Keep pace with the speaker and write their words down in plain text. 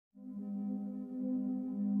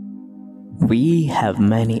We have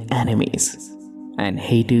many enemies and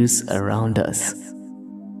haters around us.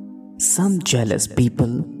 Some jealous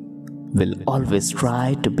people will always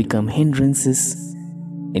try to become hindrances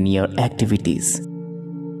in your activities.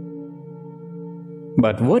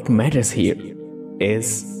 But what matters here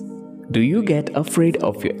is, do you get afraid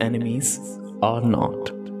of your enemies or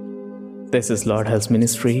not? This is Lord Health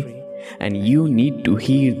Ministry, and you need to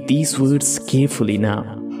hear these words carefully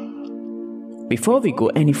now. Before we go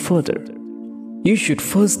any further, you should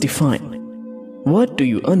first define, what do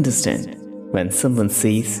you understand when someone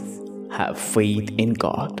says, have faith in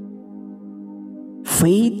God?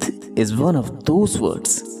 Faith is one of those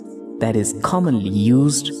words that is commonly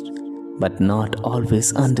used but not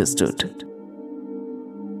always understood.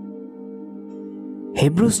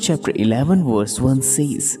 Hebrews chapter 11 verse 1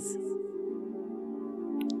 says,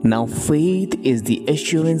 now faith is the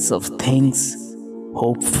assurance of things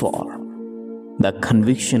hoped for, the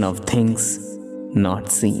conviction of things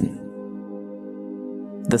not seen.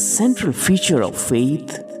 The central feature of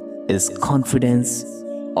faith is confidence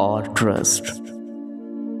or trust.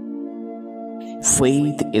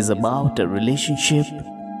 Faith is about a relationship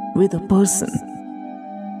with a person.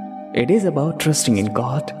 It is about trusting in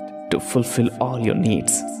God to fulfill all your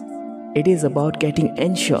needs. It is about getting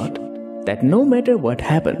ensured that no matter what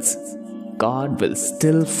happens, God will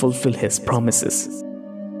still fulfill His promises.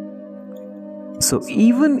 So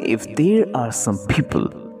even if there are some people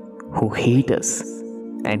who hate us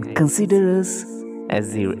and consider us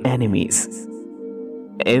as their enemies,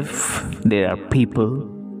 if there are people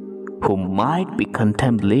who might be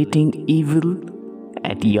contemplating evil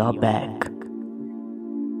at your back,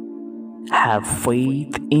 have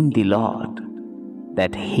faith in the Lord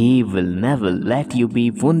that He will never let you be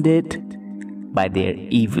wounded by their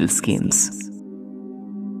evil schemes.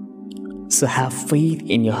 So have faith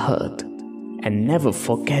in your heart and never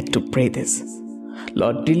forget to pray this: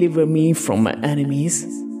 Lord, deliver me from my enemies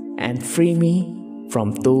and free me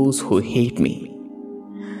from those who hate me.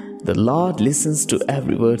 The Lord listens to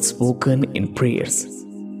every word spoken in prayers.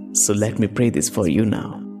 So let me pray this for you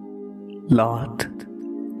now. Lord,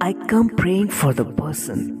 I come praying for the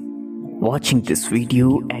person watching this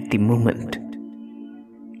video at the moment.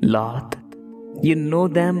 Lord, you know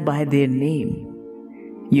them by their name.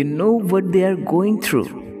 You know what they are going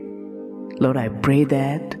through. Lord, I pray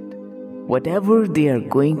that whatever they are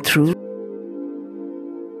going through,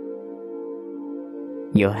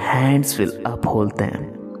 your hands will uphold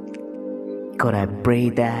them. God, I pray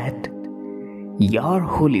that your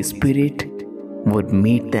Holy Spirit would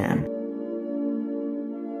meet them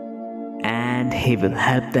and He will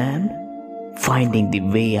help them finding the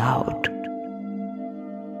way out.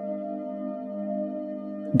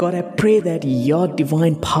 God, I pray that your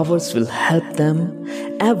divine powers will help them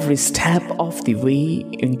every step of the way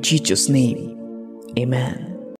in Jesus' name. Amen.